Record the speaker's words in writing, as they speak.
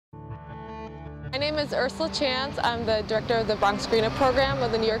My name is Ursula Chance. I'm the director of the Bronx Greenup program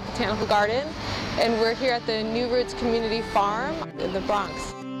of the New York Botanical Garden, and we're here at the New Roots Community Farm in the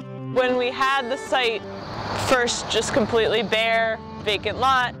Bronx. When we had the site first just completely bare, vacant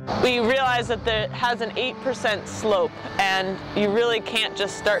lot, we realized that it has an 8% slope, and you really can't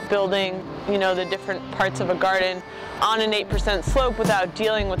just start building, the different parts of a garden on an 8% slope without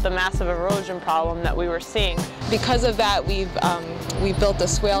dealing with the massive erosion problem that we were seeing. Because of that, we built a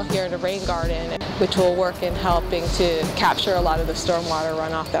swale here in a rain garden, which will work in helping to capture a lot of the stormwater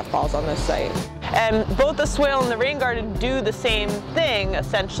runoff that falls on this site. And both the swale and the rain garden do the same thing,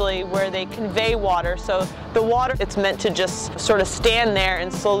 essentially, where they convey water. So the water, it's meant to just sort of stand there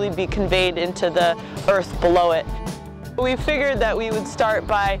and slowly be conveyed into the earth below it. We figured that we would start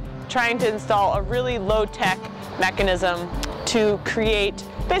by trying to install a really low-tech mechanism to create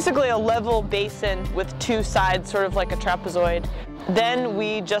basically a level basin with two sides, sort of like a trapezoid. Then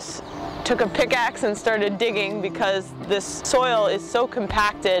we just took a pickaxe and started digging because this soil is so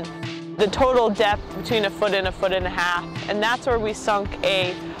compacted. The total depth between 1 foot and 1.5 feet, and that's where we sunk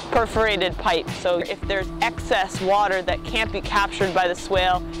a perforated pipe. So if there's excess water that can't be captured by the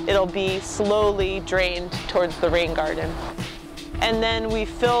swale, it'll be slowly drained towards the rain garden. And then we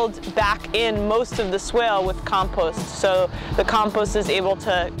filled back in most of the swale with compost, so the compost is able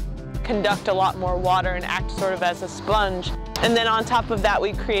to conduct a lot more water and act sort of as a sponge. And then on top of that,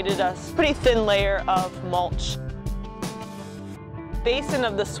 we created a pretty thin layer of mulch. The basin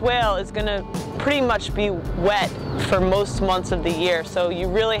of the swale is going to pretty much be wet for most months of the year, so you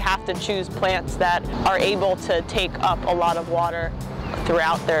really have to choose plants that are able to take up a lot of water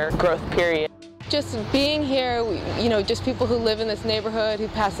throughout their growth period. Just being here, just people who live in this neighborhood, who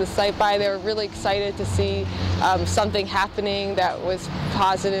pass the site by, they were really excited to see something happening that was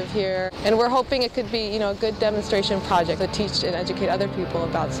positive here. And we're hoping it could be, a good demonstration project to teach and educate other people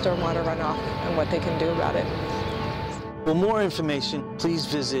about stormwater runoff and what they can do about it. For more information, please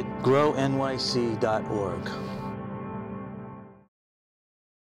visit grownyc.org.